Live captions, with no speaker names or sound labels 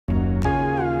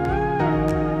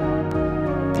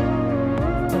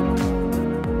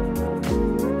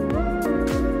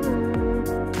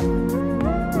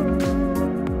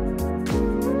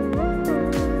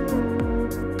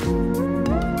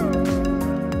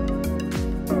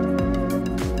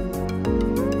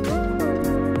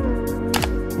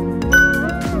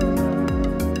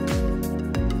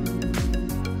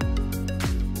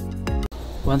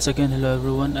Once again, hello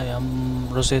everyone. I am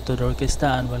Roseto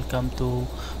Dorquesta and welcome to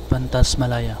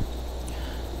Pantasmalaya.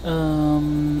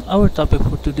 Our topic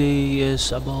for today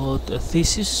is about a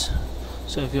thesis.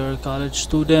 So if you're a college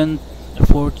student, a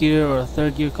fourth year or a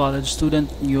third year college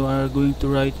student, you are going to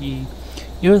write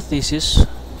your thesis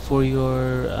for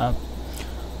your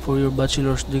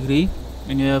bachelor's degree,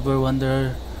 and you ever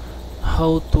wonder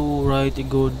how to write a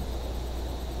good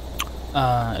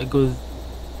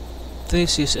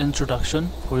thesis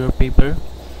introduction for your paper.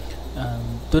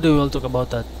 Today we'll talk about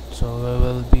that. So we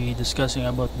will be discussing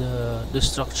about the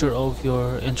structure of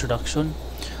your introduction.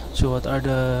 So what are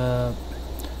the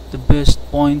best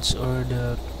points or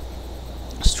the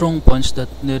strong points that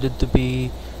needed to be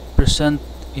present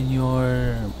in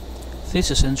your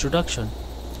thesis introduction.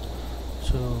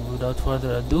 So without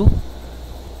further ado,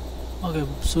 okay,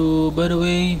 so by the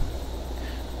way,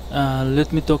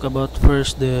 let me talk about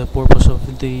first the purpose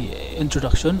of the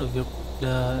introduction of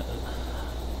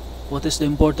what is the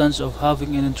importance of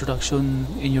having an introduction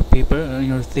in your paper or in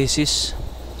your thesis.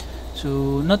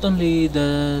 So not only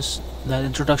does that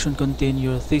introduction contain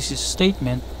your thesis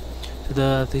statement. So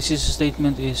the thesis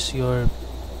statement is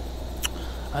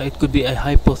it could be a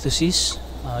hypothesis,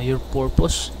 your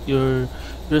purpose, your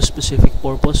specific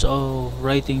purpose of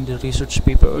writing the research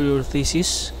paper or your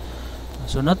thesis.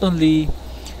 So not only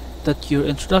that your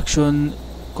introduction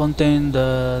contain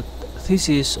the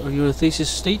thesis or your thesis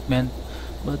statement,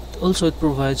 but also it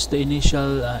provides the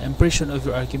initial impression of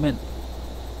your argument,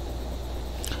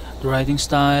 the writing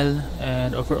style,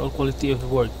 and overall quality of the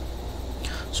work.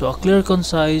 So a clear,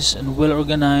 concise, and well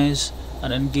organized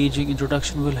and engaging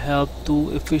introduction will help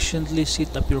to efficiently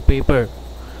set up your paper.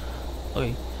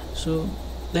 Okay, so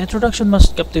the introduction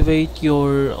must captivate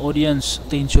your audience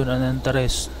attention and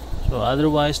interest. So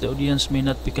otherwise the audience may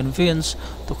not be convinced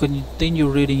to continue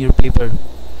reading your paper.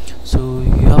 So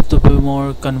you have to be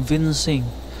more convincing.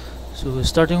 So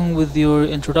starting with your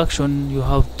introduction, you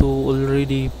have to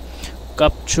already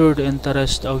capture the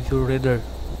interest of your reader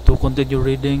to continue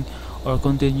reading or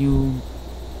continue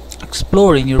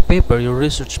exploring your paper, your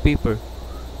research paper,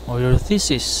 or your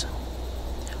thesis,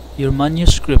 your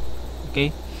manuscript.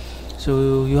 Okay,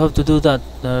 so you have to do that.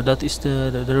 That is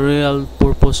the real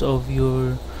purpose of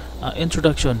your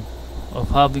introduction,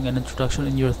 of having an introduction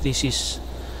in your thesis.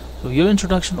 So your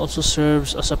introduction also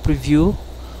serves as a preview.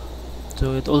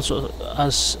 So it also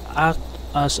act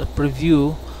as a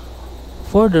preview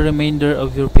for the remainder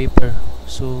of your paper.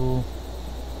 So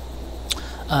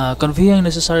conveying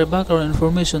necessary background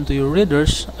information to your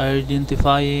readers,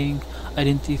 identifying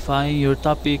your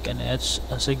topic and its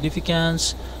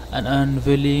significance, and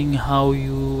unveiling how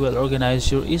you will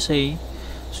organize your essay.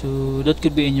 So that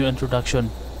could be in your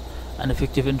introduction. An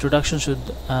effective introduction should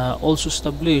also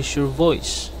establish your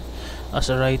voice as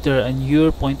a writer and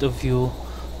your point of view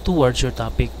towards your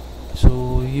topic.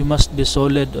 So you must be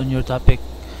solid on your topic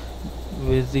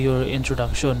with your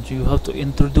introduction. So you have to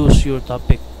introduce your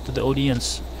topic to the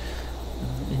audience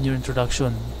in your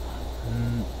introduction.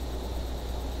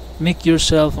 Make your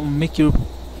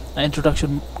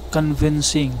introduction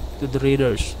convincing to the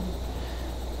readers.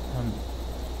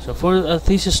 So for a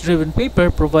thesis-driven paper,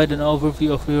 provide an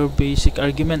overview of your basic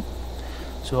argument,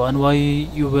 so and why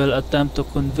you will attempt to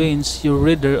convince your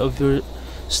reader of your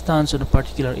stance on a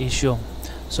particular issue.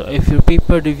 So if your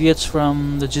paper deviates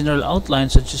from the general outline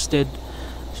suggested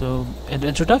in the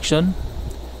introduction,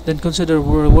 then consider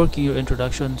reworking your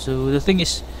introduction. So the thing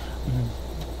is,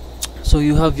 so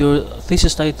you have your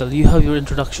thesis title, you have your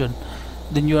introduction,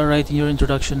 then you are writing your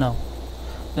introduction now.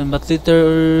 But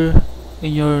later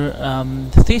in your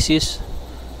thesis,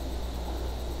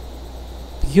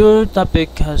 your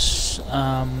topic has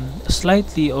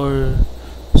slightly or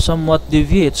somewhat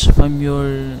deviates from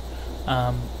your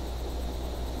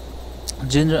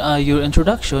your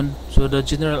introduction. So the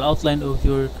general outline of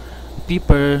your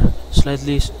paper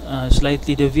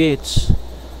slightly deviates,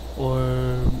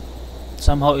 or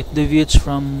somehow it deviates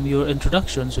from your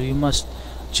introduction. So you must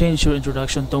change your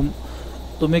introduction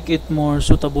to make it more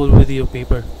suitable with your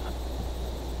paper.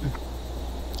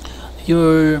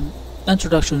 Your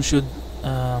introduction should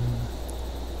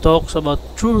talks about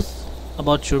truth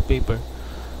about your paper.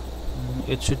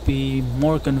 It should be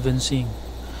more convincing.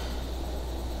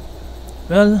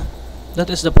 Well,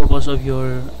 that is the purpose of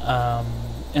your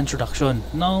introduction.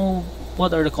 Now,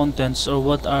 what are the contents, or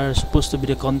what are supposed to be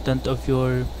the content of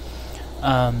your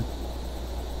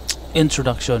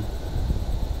introduction?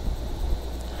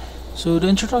 So the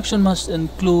introduction must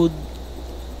include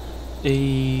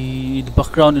the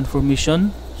background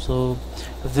information. So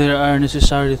if there are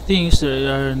necessary things, there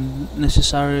are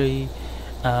necessary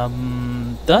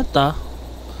data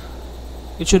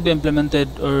it should be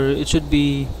implemented, or it should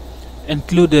be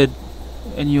included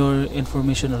in your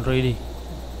information already.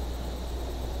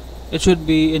 It should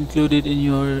be included in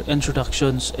your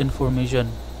introductions information.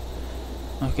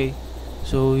 Okay,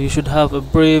 so you should have a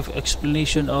brief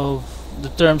explanation of the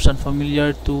terms and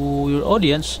familiar to your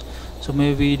audience. So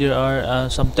maybe there are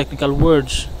some technical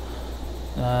words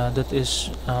that is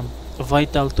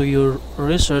vital to your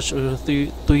research or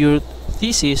to your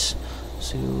thesis.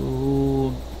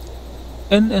 So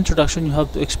in introduction you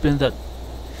have to explain that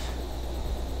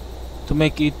to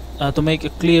make a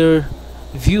clear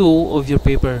view of your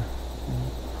paper.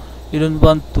 You don't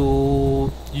want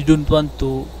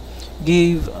to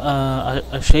give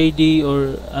a shady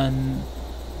or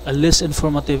a less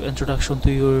informative introduction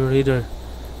to your reader.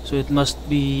 So it must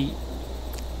be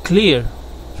clear.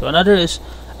 So another is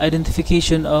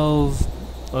identification of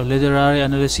or literary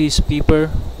analysis paper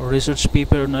or research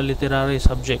paper on a literary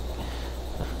subject.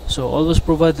 So always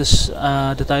provide this,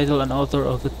 the title and author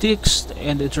of the text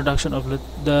and the introduction of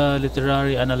the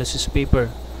literary analysis paper,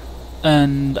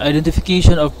 and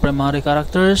identification of primary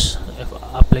characters if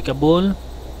applicable,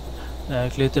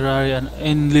 like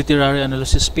in literary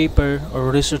analysis paper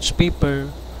or research paper,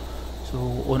 so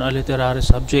on a literary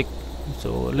subject.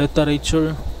 So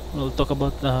literature, we'll talk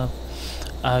about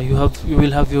you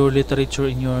will have your literature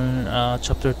in your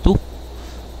chapter 2.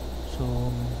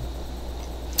 So,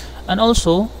 and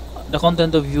also the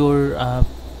content of your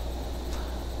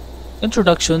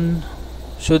introduction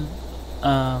should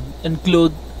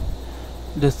include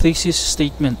the thesis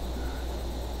statement,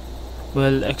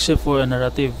 well, except for a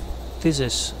narrative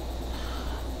thesis.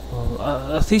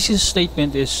 A thesis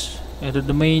statement is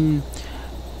the main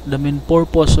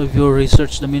purpose of your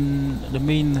research, the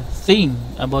main thing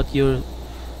about your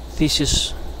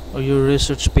thesis or your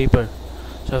research paper.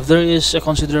 So if there is a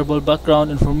considerable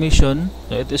background information,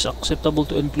 it is acceptable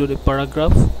to include a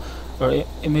paragraph or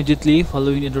immediately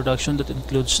following the introduction that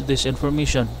includes this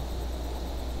information.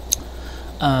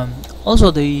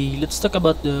 Also, let's talk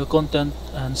about the content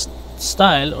and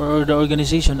style or the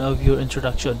organization of your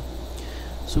introduction.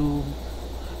 So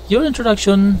your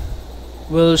introduction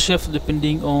will shift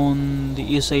depending on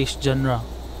the essay's genre.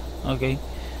 Okay,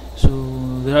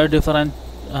 so there are different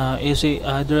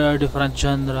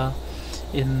genre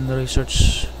in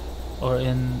research or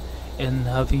in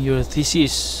having your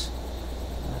thesis,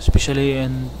 especially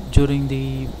during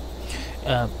the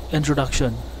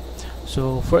introduction.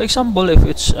 So for example, if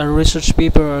it's a research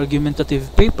paper or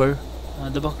argumentative paper,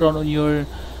 the background on your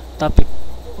topic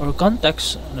or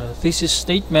context, thesis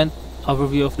statement,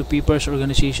 overview of the paper's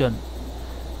organization.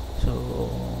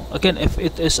 So again, if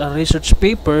it is a research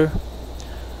paper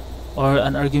or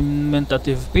an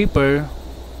argumentative paper,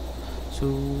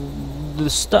 so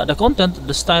the content,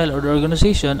 the style, or the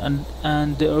organization,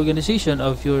 and the organization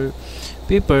of your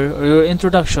paper or your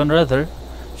introduction rather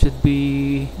should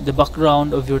be the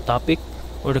background of your topic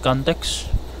or the context,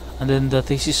 and then the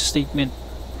thesis statement,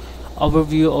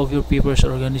 overview of your paper's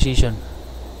organization.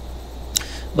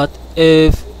 But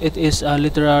if it is a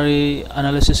literary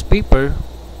analysis paper,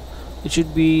 it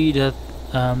should be that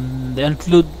the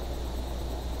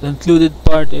included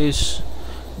part is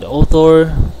the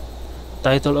author,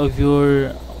 title of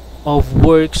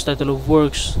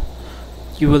works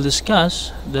you will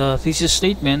discuss, the thesis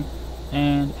statement,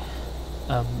 and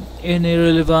any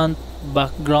relevant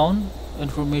background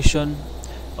information,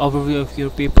 overview of your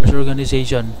paper's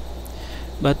organization.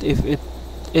 But if it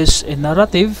is in a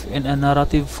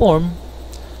narrative form,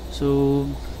 so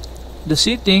the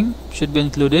setting should be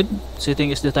included.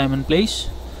 Setting is the time and place,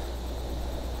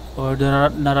 or the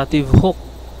narrative hook,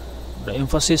 the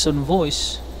emphasis on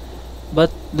voice,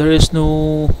 but there is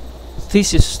no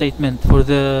thesis statement for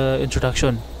the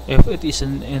introduction if it is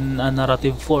in a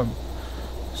narrative form.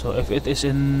 So if it is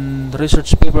in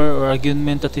research paper or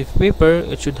argumentative paper,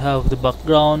 it should have the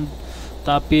background,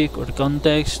 topic or the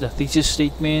context, the thesis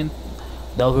statement,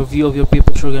 the overview of your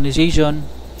paper's organization.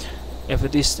 If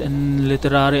it is in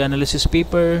literary analysis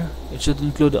paper, it should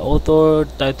include the author,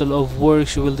 title of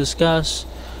works you will discuss,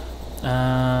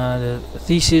 the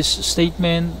thesis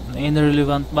statement, any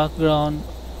relevant background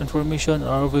information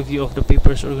or overview of the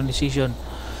paper's organization.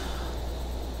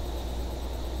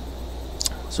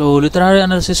 So literary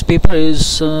analysis paper is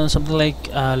something like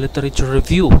literature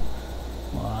review,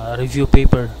 review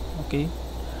paper. Okay,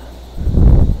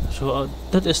 so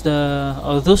that is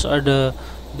those are the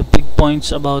big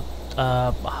points about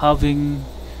having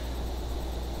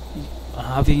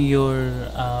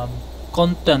your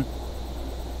content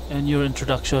and your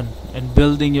introduction and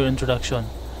building your introduction.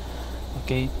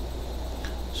 Okay,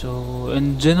 so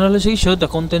in generalization, the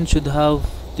content should have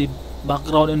the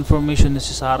background information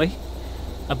necessary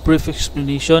a brief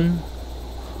explanation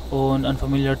on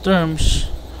unfamiliar terms,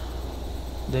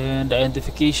 then the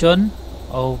identification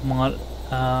of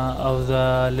of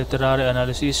the literary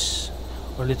analysis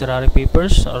or literary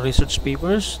papers or research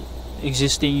papers,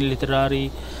 existing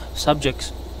literary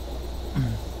subjects,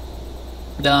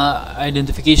 the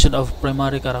identification of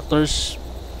primary characters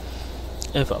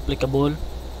if applicable,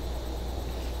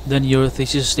 then your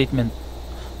thesis statement.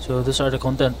 So those are the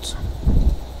contents.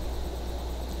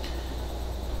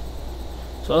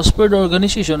 So as per the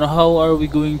organization, how are we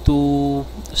going to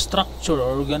structure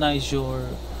or organize your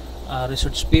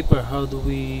research paper? How do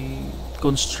we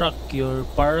construct your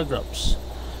paragraphs?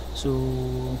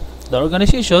 So the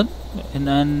organization, in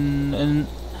an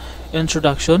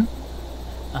introduction,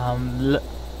 an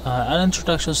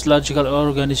introduction's logical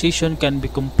organization can be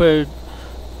compared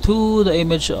to the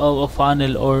image of a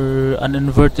funnel or an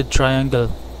inverted triangle.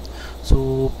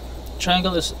 So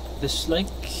triangle is this like,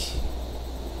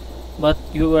 but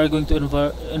you are going to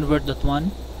invert that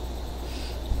one.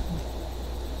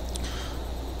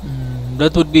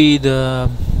 That would be the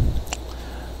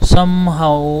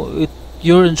somehow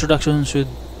your introduction should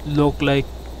look like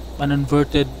an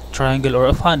inverted triangle or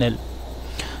a funnel.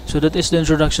 So that is the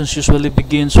introductions usually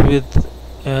begins with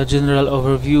a general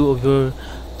overview of your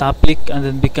topic and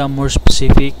then become more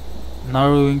specific,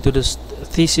 narrowing to the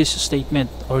thesis statement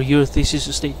or your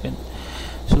thesis statement.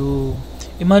 So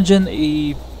imagine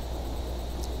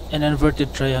an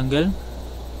inverted triangle.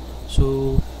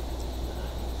 So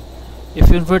if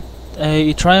you invert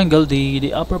a triangle,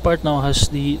 the upper part now has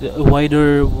the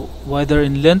wider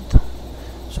in length.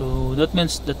 So that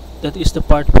means that is the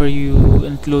part where you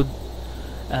include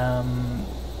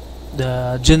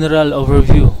the general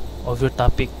overview of your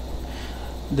topic.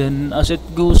 Then as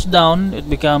it goes down, it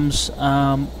becomes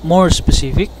more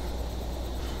specific,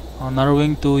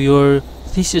 narrowing to your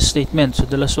thesis statement. So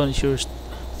the last one is your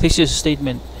thesis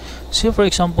statement. Say for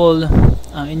example,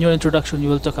 in your introduction you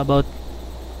will talk about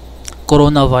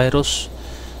coronavirus.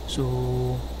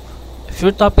 So if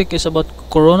your topic is about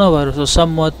coronavirus or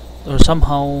somewhat or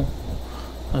somehow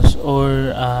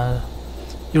or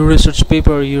your research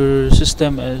paper, your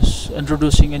system is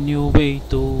introducing a new way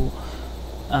to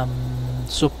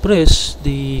suppress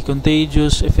the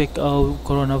contagious effect of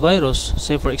coronavirus.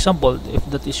 Say for example, if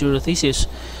that is your thesis,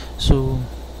 so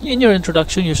in your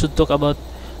introduction you should talk about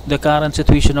the current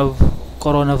situation of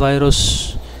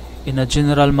coronavirus in a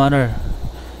general manner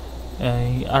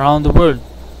around the world,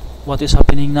 what is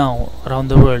happening now around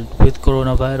the world with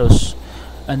coronavirus.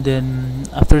 And then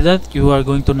after that you are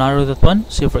going to narrow that one.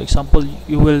 Say for example,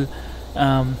 you will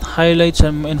highlight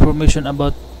some information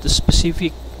about the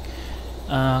specific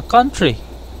country.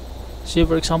 Say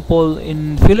for example,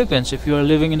 in Philippines, if you are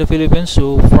living in the Philippines,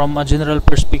 so from a general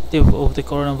perspective of the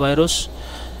coronavirus,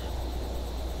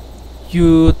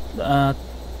 you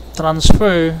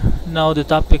transfer now the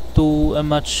topic to a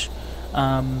much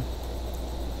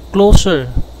closer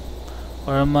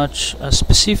or a much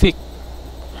specific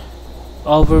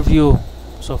overview.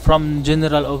 So from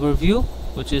general overview,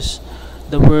 which is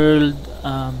the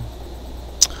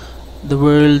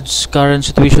world's current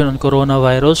situation on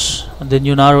coronavirus, and then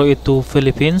you narrow it to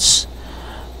Philippines.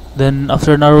 Then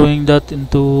after narrowing that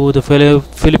into the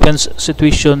Philippines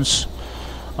situations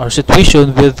or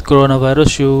situation with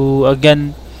coronavirus, you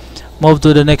again move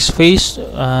to the next phase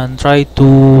and try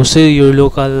to see your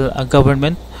local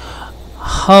government,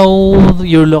 how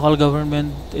your local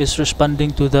government is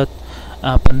responding to that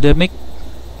pandemic.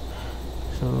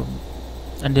 So,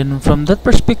 and then from that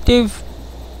perspective,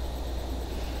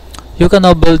 you can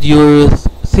now build your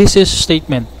thesis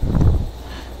statement.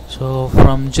 So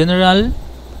from general,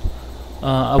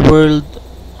 a world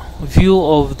view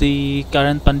of the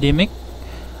current pandemic,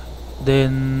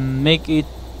 then make it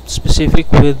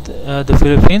specific with the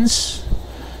Philippines,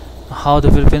 how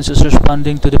the Philippines is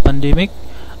responding to the pandemic,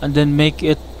 and then make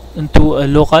it into a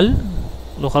local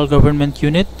government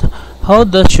unit. How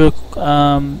does your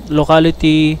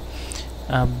locality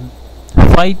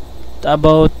fight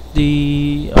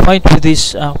with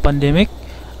this pandemic,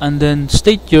 and then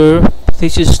state your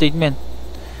thesis statement.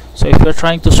 So if you're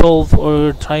trying to solve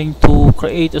or trying to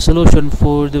create a solution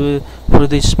for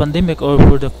this pandemic,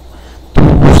 or to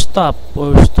stop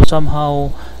or to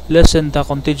somehow lessen the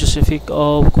contagious effect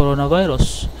of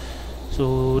coronavirus,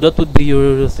 so that would be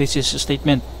your thesis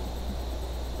statement.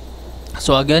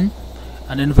 So again,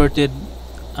 an inverted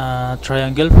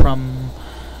triangle from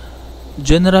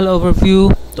general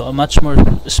overview to a much more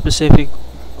specific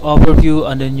overview,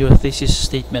 and then your thesis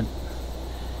statement.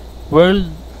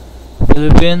 World,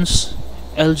 Philippines,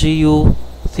 LGU,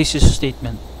 thesis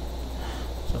statement.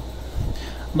 So,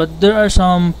 but there are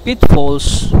some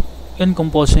pitfalls in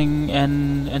composing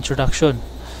an introduction.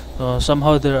 So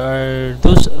somehow there are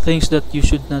those things that you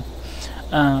should not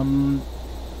um,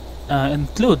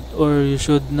 include, or you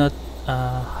should not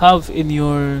have in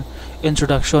your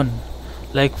introduction,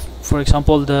 like for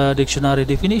example the dictionary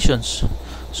definitions.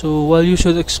 So while you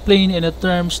should explain in the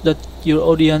terms that your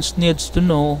audience needs to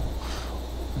know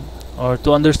or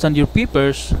to understand your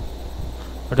papers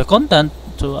or the content,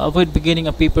 to avoid beginning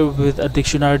a paper with a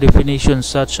dictionary definition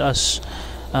such as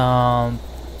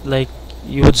like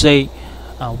you would say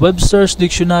Webster's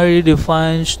dictionary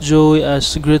defines joy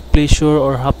as great pleasure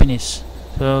or happiness.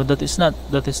 So that is not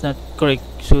correct.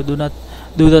 So do not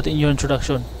do that in your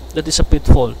introduction. That is a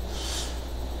pitfall.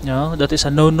 That is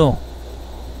a no.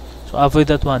 So avoid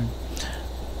that one.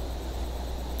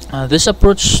 This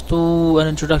approach to an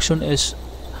introduction is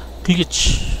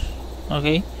glitch.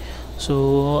 Okay.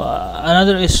 So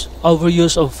another is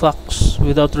overuse of facts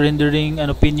without rendering an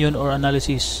opinion or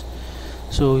analysis.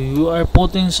 So you are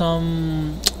putting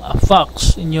some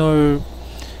facts in your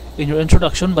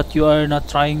introduction, but you are not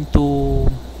trying to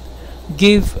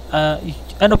give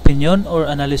an opinion or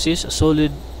analysis, a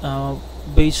solid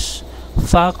base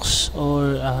facts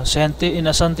or in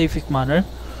a scientific manner.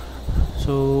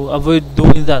 So avoid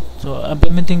doing that. So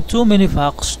implementing too many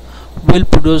facts will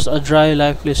produce a dry,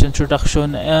 lifeless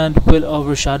introduction and will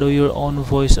overshadow your own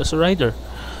voice as a writer.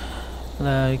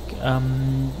 Like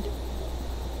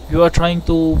you are trying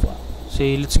to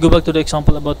say, let's go back to the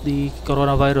example about the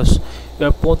coronavirus. You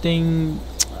are putting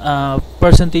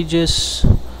percentages,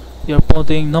 you are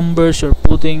putting numbers, you are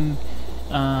putting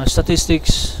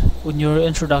statistics in your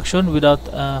introduction without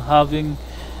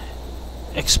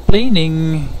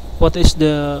explaining what is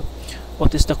the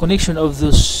connection of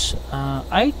those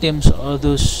items or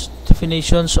those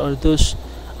definitions or those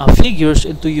figures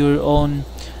into your own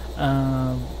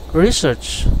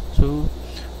research. So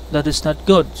that is not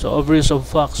good. So overuse of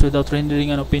facts without rendering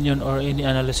an opinion or any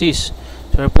analysis.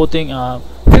 So you're putting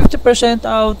 50%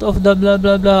 out of the blah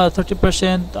blah blah,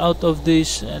 30% out of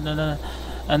this,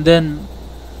 and then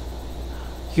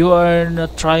you are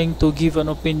not trying to give an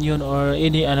opinion or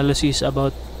any analysis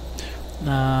about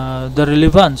the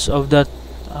relevance of that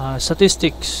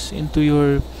statistics into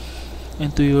your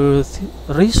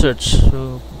research.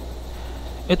 So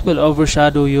it will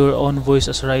overshadow your own voice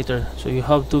as a writer. So you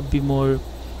have to be more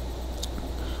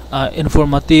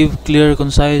informative, clear,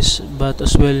 concise, but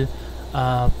as well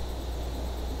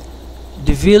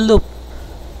develop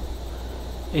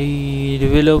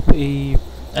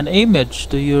an image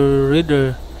to your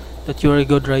reader that you are a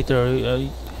good writer.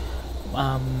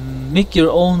 Make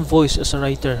your own voice as a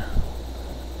writer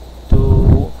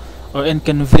in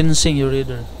convincing your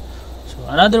reader. So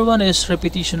another one is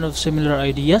repetition of similar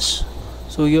ideas.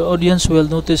 So your audience will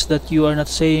notice that you are not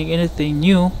saying anything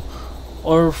new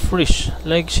or fresh.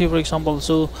 Like say for example,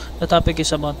 so the topic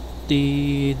is about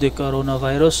the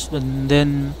coronavirus, and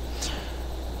then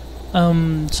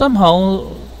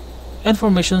somehow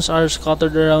informations are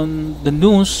scattered around the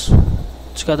news,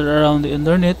 scattered around the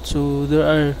internet. So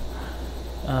there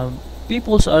are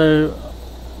peoples are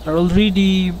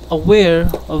already aware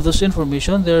of this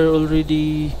information. They're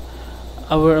already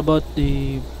aware about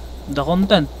the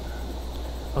content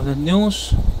of the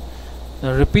news.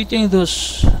 They're repeating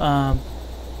those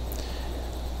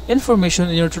information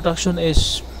in your introduction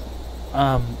is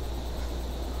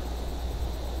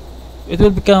it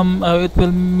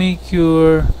will make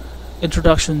your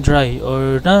introduction dry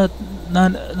or not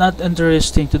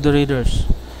interesting to the readers,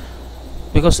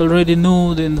 because they already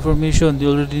knew the information. They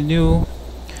already knew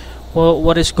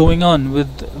what is going on with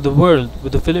the world,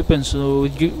 with the Philippines, so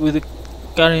with the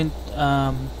current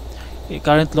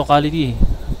locality.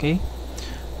 Okay.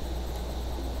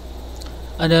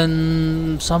 And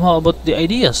then somehow about the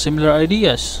ideas, similar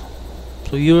ideas.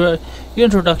 So your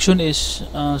introduction is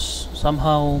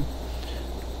somehow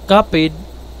copied,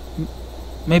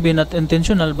 maybe not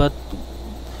intentional, but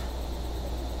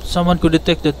someone could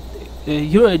detect that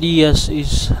your ideas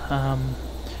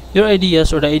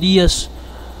or the ideas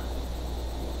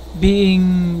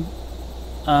being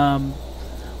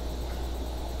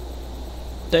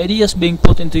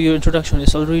put into your introduction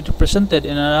is already presented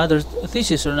in another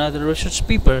thesis or another research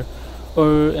paper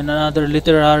or in another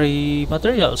literary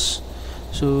materials.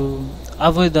 So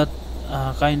avoid that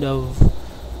kind of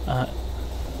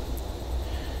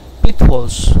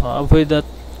pitfalls. Avoid that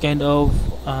kind of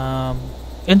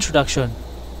introduction.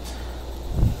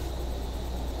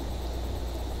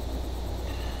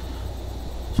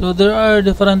 So there are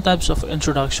different types of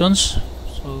introductions.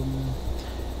 So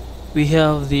we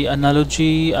have the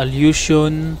analogy,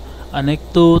 allusion,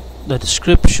 anecdote, the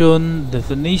description,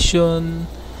 definition.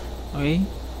 Okay,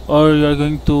 or you are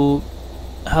going to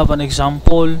have an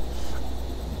example,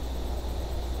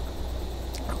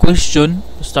 a question,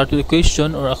 start with a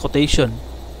question or a quotation.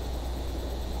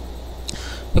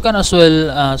 You can as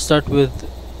well start with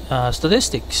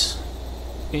statistics.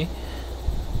 Okay,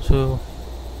 so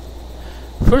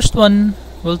first one,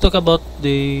 we'll talk about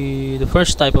the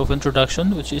first type of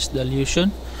introduction, which is the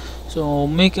allusion. So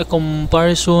make a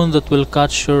comparison that will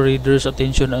catch your reader's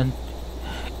attention and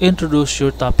introduce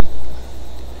your topic.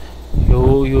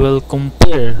 You will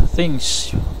compare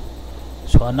things.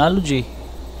 So analogy,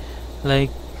 like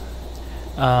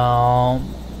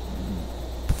um,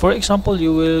 for example,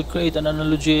 you will create an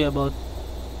analogy about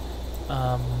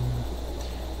um,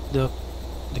 the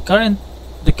the current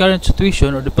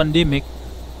situation or the pandemic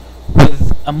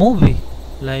with a movie,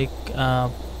 like uh,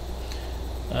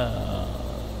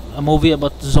 a movie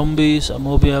about zombies, a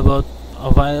movie about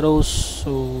a virus,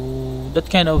 so that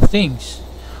kind of things,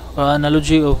 or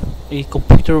analogy of a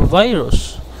computer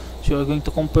virus. So you're going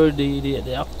to compare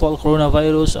the actual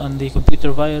coronavirus and the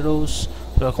computer virus.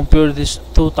 So compare these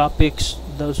two topics.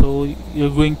 So you're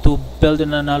going to build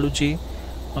an analogy.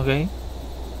 Okay.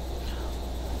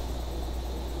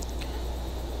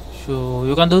 So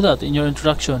you can do that in your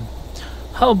introduction.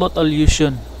 How about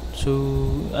allusion?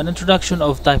 So an introduction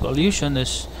of type allusion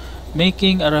is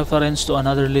making a reference to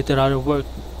another literary work,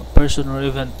 person or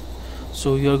event.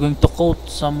 So you're going to quote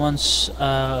someone's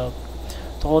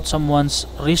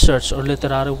research or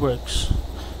literary works,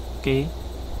 okay,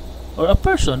 or a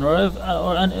person or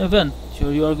an event. So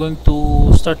you are going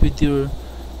to start with your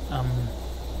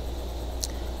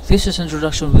thesis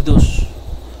introduction with those.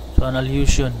 So an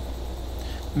allusion,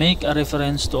 make a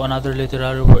reference to another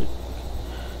literary work.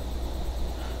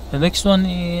 The next one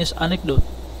is anecdote.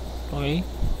 Okay,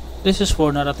 this is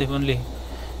for narrative only.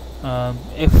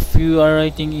 If you are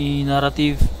writing a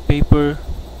narrative paper,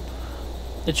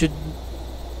 it should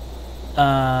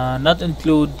not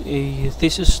include a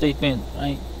thesis statement,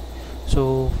 right?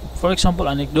 So for example,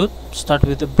 anecdote, start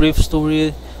with a brief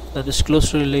story that is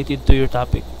closely related to your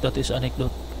topic. That is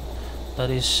anecdote. That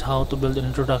is how to build an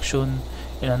introduction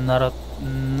in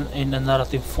a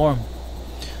narrative form.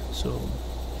 So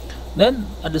then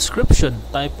a description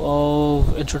type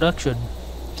of introduction.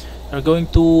 You're going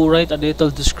to write a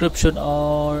detailed description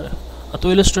or to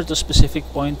illustrate a specific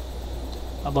point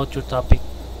about your topic.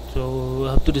 So you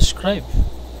have to describe.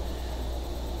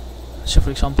 So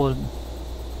for example,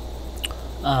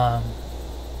 um,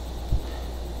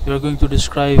 you're going to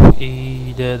describe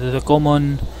the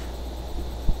common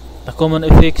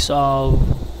effects of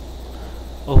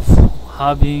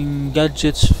having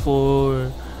gadgets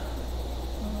for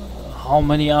how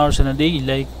many hours in a day.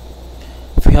 Like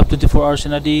if you have 24 hours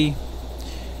in a day,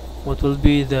 what will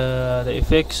be the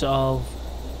effects of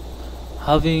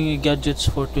having gadgets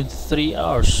for 23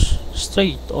 hours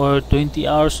straight or 20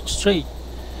 hours straight?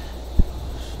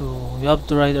 So you have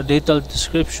to write a detailed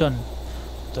description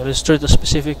to illustrate a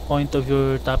specific point of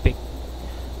your topic.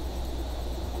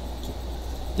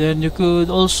 Then you could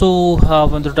also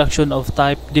have introduction of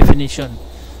type definition.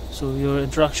 So your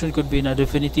introduction could be in a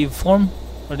definitive form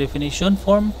or definition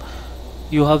form.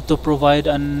 You have to provide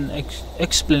an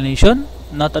explanation,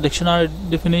 not a dictionary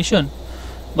definition,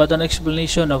 but an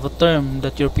explanation of a term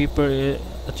that your paper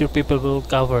will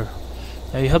cover.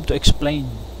 You have to explain.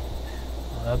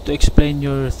 You have to explain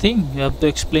your thing. You have to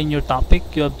explain your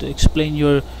topic. You have to explain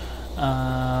your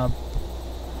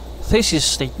thesis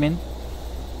statement.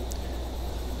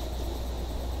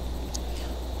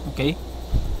 Okay.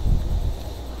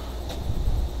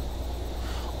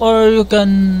 Or you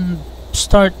can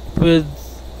start with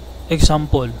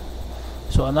example.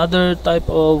 So another type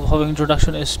of having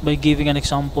introduction is by giving an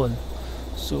example.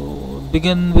 So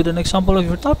begin with an example of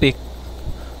your topic,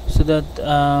 so that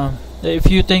if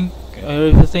you think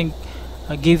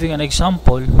giving an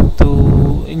example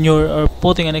to in your or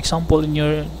putting an example in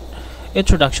your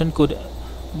introduction could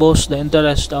boost the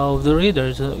interest of the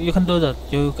reader. So you can do that.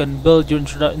 You can build your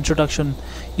introduction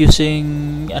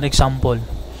using an example.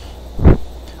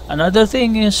 Another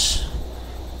thing is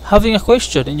having a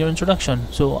question in your introduction.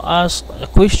 So ask a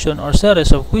question or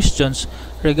series of questions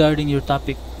regarding your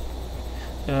topic.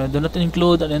 Do not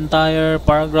include an entire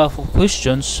paragraph of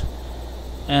questions,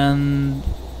 and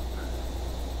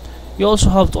you also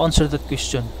have to answer that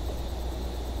question.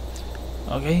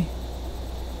 Okay,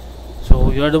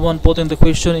 so you are the one putting the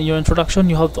question in your introduction.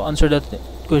 You have to answer that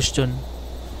question.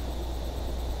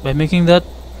 By making that,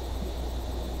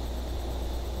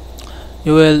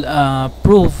 you will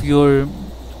prove your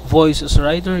voice as a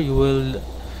writer. You will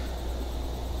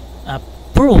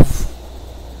prove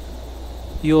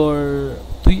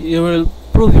you will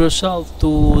prove yourself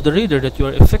to the reader that you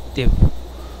are effective.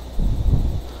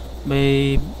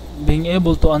 by being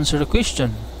able to answer the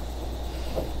question,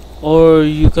 or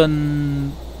you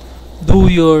can do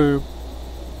your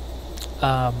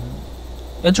um,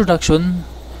 introduction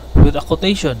with a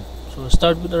quotation. So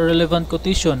start with a relevant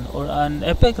quotation or an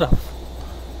epigraph,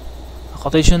 a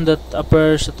quotation that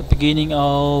appears at the beginning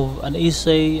of an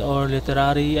essay or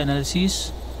literary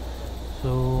analysis.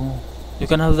 So you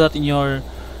can have that in your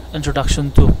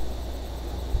introduction too.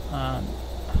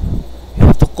 You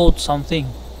have to quote something,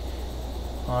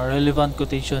 a relevant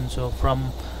quotation. So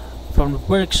from the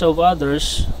works of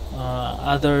others,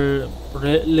 other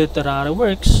literary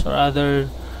works, or other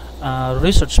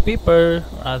research paper,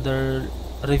 or other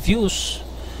reviews,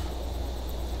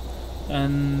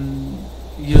 and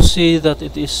you see that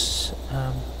it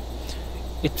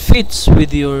fits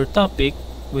with your topic,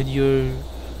 with your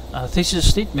thesis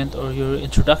statement or your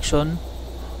introduction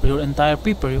or your entire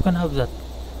paper. You can have that.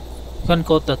 You can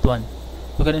quote that one.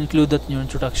 You can include that in your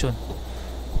introduction.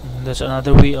 That's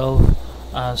another way of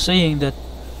saying that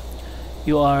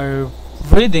you are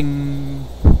reading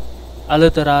a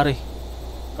literary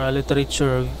or a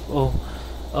literature of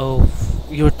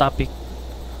your topic.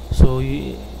 So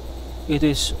it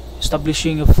is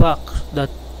establishing a fact that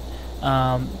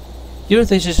your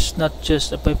thesis is not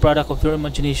just a byproduct of your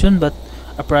imagination, but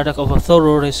a product of a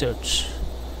thorough research.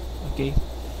 Okay,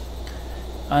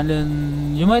 and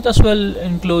then you might as well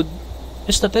include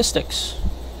statistics.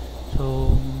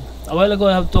 So a while ago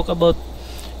I have talked about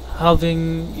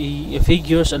having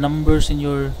figures and numbers in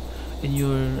your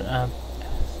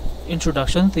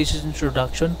introduction, thesis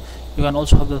introduction. You can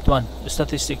also have that one,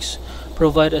 statistics.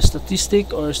 Provide a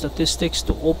statistic or statistics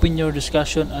to open your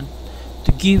discussion and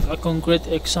to give a concrete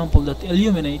example that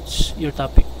illuminates your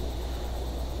topic.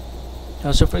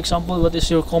 So for example, what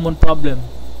is your common problem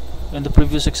in the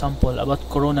previous example about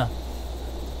corona?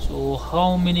 So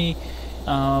how many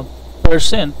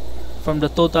percent from the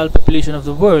total population of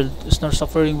the world is now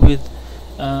suffering with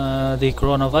the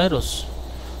coronavirus?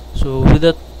 So with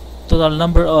the total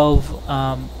number of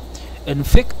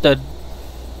infected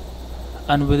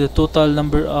and with the total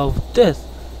number of death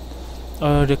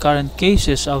or the current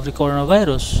cases of the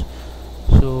coronavirus,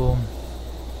 so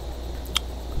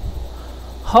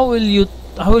how will you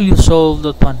solve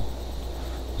that one?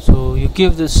 So you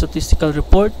give the statistical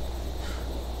report,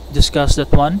 discuss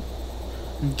that one,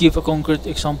 and give a concrete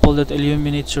example that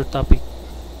illuminates your topic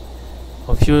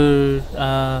of your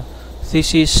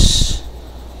thesis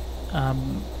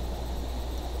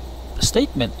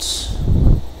statements.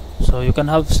 So you can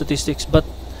have statistics, but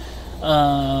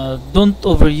don't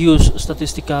overuse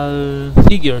statistical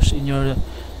figures in your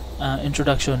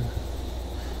introduction.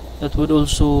 That would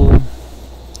also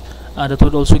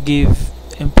give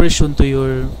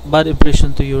bad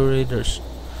impression to your readers.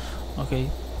 Okay.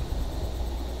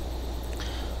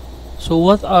 So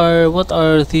what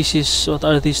are these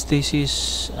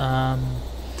thesis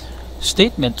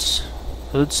statements?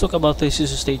 So let's talk about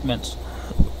thesis statements.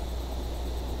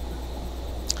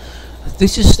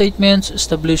 Thesis statements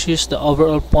establishes the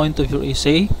overall point of your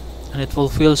essay, and it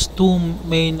fulfills two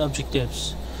main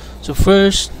objectives. So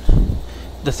first,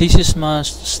 the thesis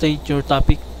must state your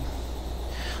topic.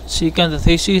 Second, the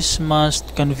thesis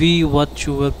must convey what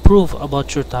you will prove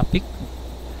about your topic,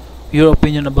 your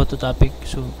opinion about the topic.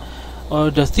 So,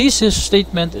 or the thesis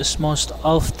statement is most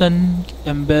often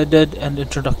embedded in the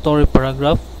introductory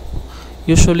paragraph,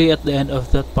 usually at the end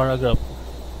of that paragraph.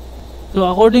 So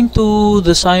according to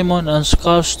the Simon and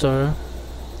Schuster,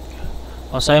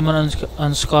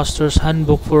 Schuster's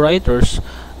Handbook for Writers,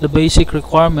 the basic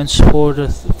requirements for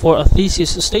a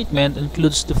thesis statement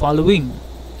includes the following: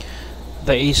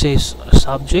 the essay's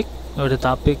subject or the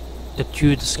topic that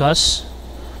you discuss,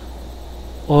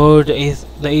 or the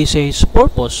essay's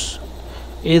purpose,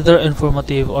 either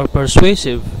informative or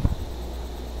persuasive,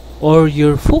 or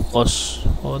your focus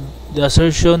on the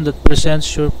assertion that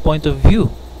presents your point of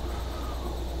view,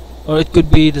 or it could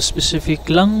be the specific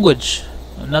language,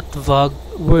 not vague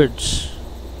words.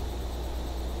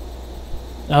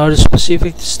 Our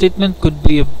specific statement could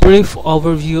be a brief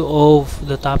overview of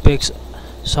the topic's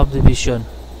subdivision.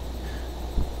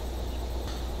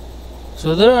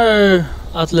 So there are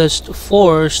at least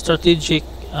 4 strategic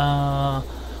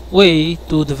way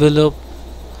to develop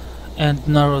and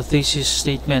narrow thesis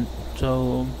statement.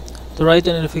 So to write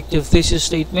an effective thesis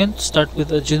statement, start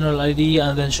with a general idea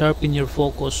and then sharpen your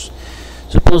focus.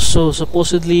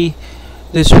 Supposedly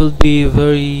this will be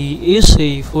very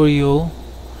easy for you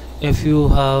if you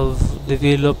have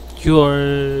developed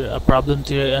your problem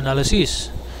tree analysis.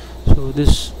 So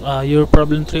this your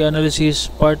problem tree analysis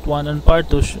part 1 and part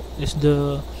 2 is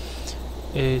the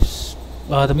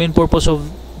main purpose of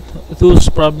those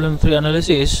problem tree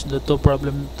analysis, the two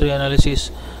problem tree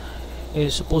analysis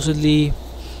is supposedly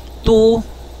to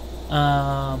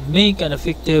make an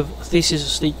effective thesis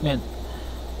statement.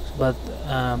 But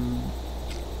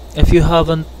if you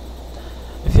haven't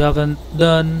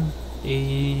done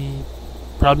a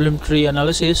problem tree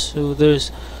analysis, so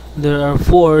there are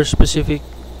four specific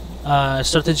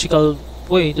strategical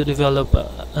way to develop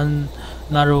and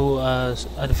narrow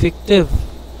an effective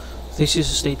thesis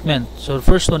statement. So the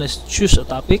first one is choose a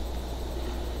topic.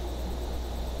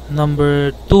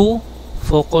 Number two,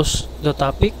 focus the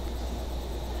topic.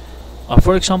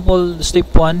 For example,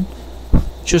 step 1,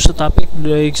 choose a topic.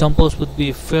 The examples would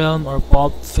be film or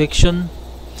pulp fiction.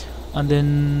 And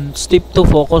then step 2,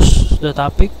 focus the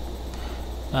topic.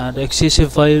 The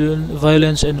excessive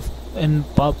violence in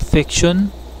pulp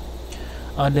fiction.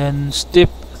 And then step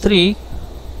 3,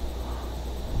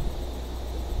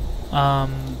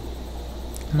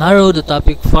 narrow the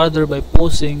topic further by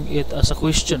posing it as a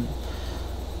question.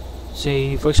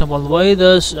 Say, for example, why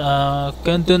does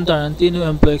Quentin Tarantino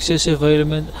employ excessive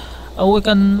violence? We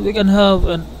can have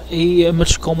a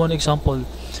much common example.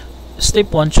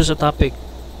 Step 1, choose a topic.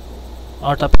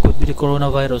 Our topic would be the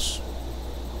coronavirus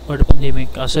or the pandemic.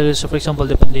 So for example,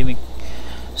 the pandemic.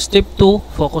 Step 2,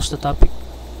 focus the topic.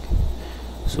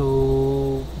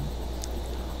 So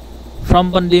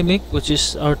from pandemic, which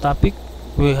is our topic,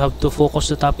 we have to focus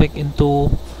the topic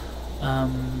into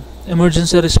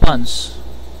emergency response.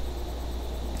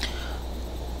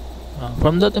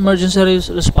 From that emergency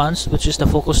response, which is the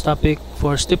focus topic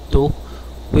for step 2,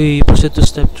 we proceed to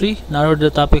step 3, narrow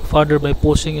the topic further by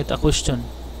posing it a question.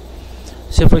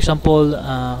 Say for example,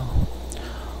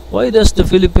 why did the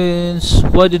Philippines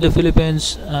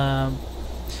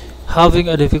having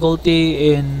a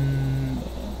difficulty in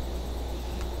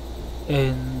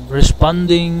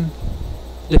responding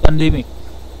the pandemic?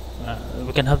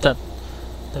 We can have that.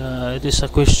 It is a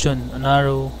question, a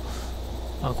narrow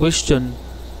question.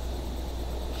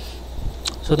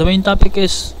 So the main topic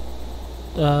is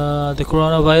the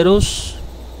coronavirus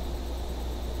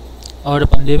or the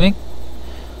pandemic,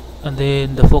 and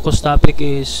then the focus topic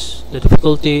is the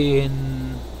difficulty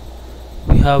in,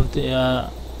 we have the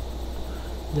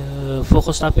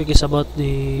focus topic is about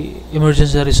the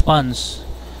emergency response.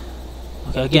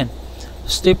 Okay, again,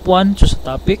 step 1, choose a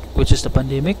topic, which is the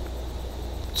pandemic.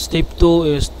 Step 2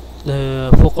 is the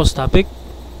focus topic,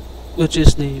 which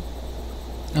is the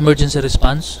emergency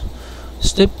response.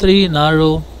 Step 3,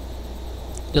 narrow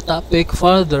the topic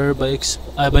further by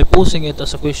posing it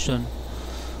as a question.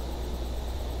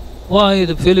 Why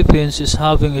the Philippines is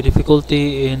having a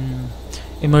difficulty in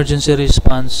emergency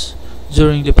response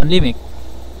during the pandemic?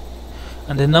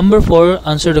 And then number 4,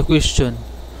 answer the question.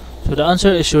 So the answer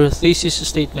is your thesis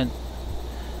statement.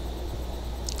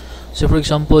 So for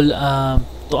example,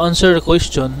 to answer the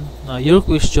question, your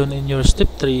question in your step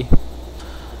 3,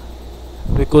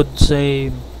 we could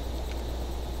say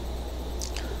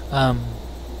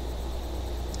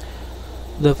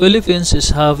the Philippines is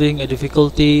having a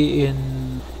difficulty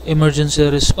in emergency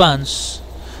response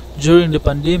during the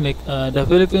pandemic. The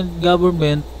Philippine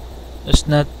government is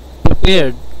not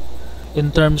prepared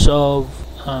in terms of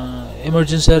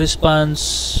emergency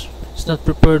response. It's not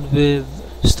prepared with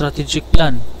strategic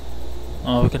plan.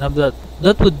 We can have that.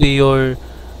 That would be your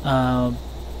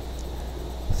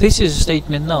thesis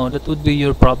statement now. That would be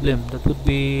your problem. That would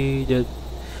be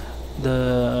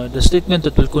the statement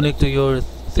that will connect to your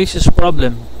thesis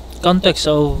problem, context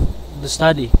of the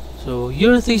study. So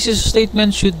your thesis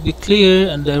statement should be clear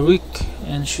and direct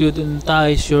and should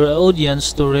entice your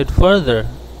audience to read further.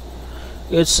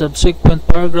 Each subsequent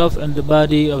paragraph and the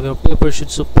body of your paper should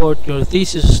support your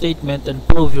thesis statement and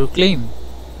prove your claim.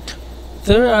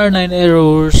 There are 9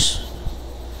 errors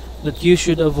that you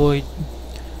should avoid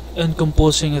in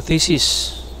composing a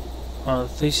thesis or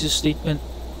thesis statement.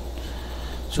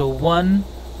 So 1,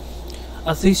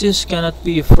 a thesis cannot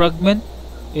be a fragment.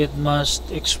 It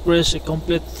must express a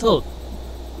complete thought.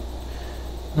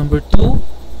 Number 2,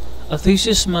 a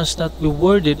thesis must not be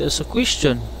worded as a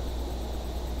question.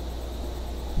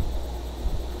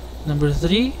 Number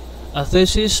 3, a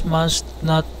thesis must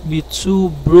not be too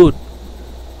broad.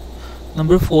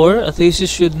 Number 4, a thesis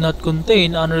should not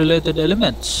contain unrelated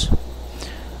elements.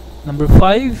 Number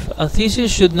 5, a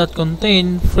thesis should not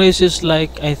contain phrases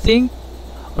like I think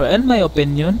or in my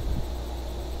opinion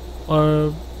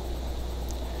or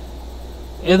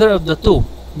either of the two,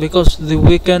 because they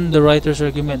weaken the writer's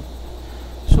argument.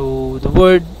 So the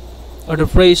word or the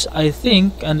phrase I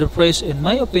think and the phrase in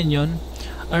my opinion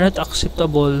are not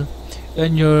acceptable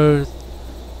in your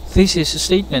thesis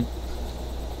statement.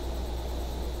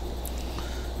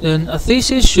 Then a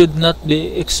thesis should not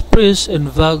be expressed in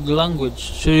vague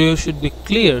language, so you should be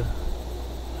clear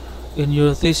in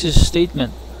your thesis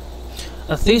statement.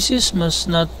 A thesis must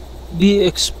not be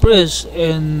expressed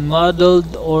in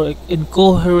muddled or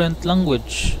incoherent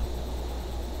language.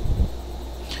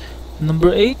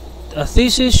 Number 8, a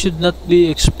thesis should not be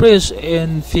expressed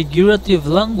in figurative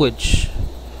language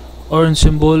or in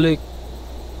symbolic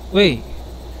way.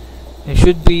 It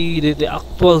should be the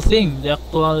actual thing, the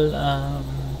actual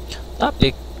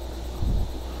topic,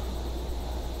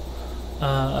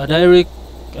 a direct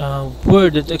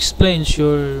word that explains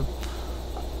your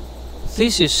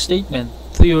thesis statement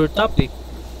to your topic.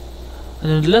 And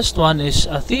then the last one is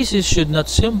a thesis should not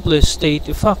simply state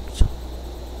a fact.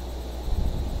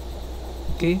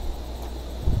 Okay,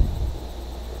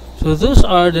 so those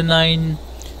are the nine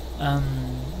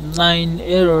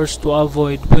errors to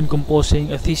avoid when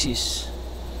composing a thesis.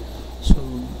 So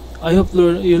I hope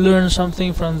you learn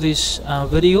something from this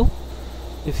video.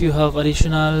 If you have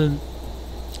additional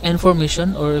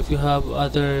information or if you have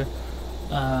other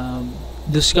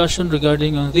discussion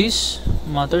regarding on these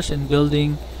matters in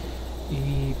building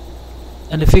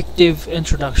an effective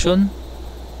introduction,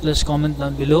 let's comment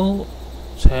down below.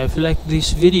 So if you like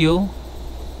this video,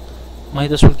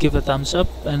 might as well give a thumbs up,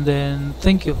 and then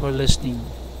thank you for listening.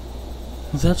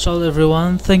 That's all,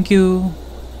 everyone. Thank you,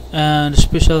 and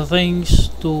special thanks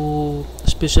to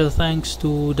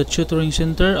the Tutoring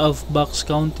Center of Bucks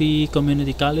County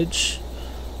Community College.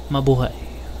 Mabuhay.